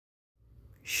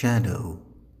Shadow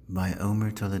by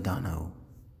Omer Toledano.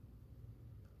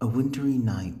 A wintry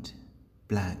night,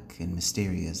 black and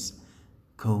mysterious,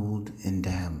 cold and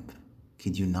damp.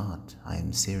 Kid you not, I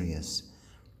am serious.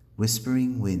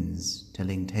 Whispering winds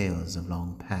telling tales of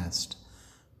long past,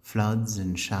 floods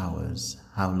and showers,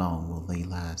 how long will they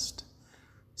last?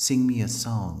 Sing me a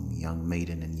song, young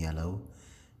maiden in yellow.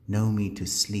 Know me to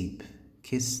sleep,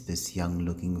 kiss this young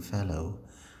looking fellow.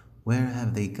 Where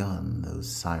have they gone,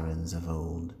 those sirens of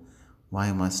old?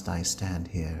 Why must I stand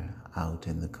here out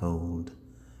in the cold?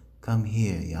 Come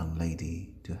here, young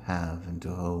lady, to have and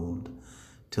to hold,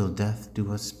 till death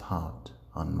do us part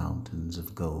on mountains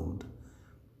of gold.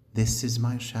 This is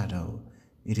my shadow,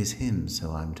 it is him,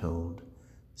 so I'm told.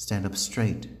 Stand up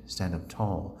straight, stand up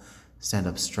tall, stand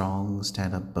up strong,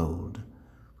 stand up bold.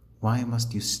 Why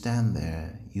must you stand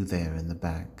there, you there in the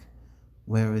back?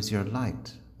 Where is your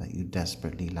light that you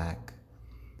desperately lack?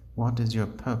 What is your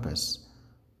purpose?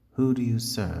 Who do you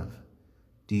serve?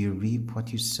 Do you reap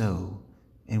what you sow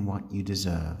and what you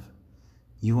deserve?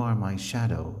 You are my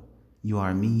shadow, you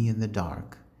are me in the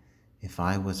dark. If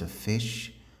I was a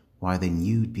fish, why then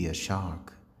you'd be a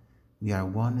shark. We are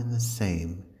one and the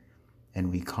same,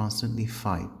 and we constantly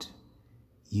fight,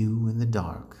 you in the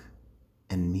dark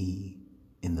and me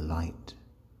in the light.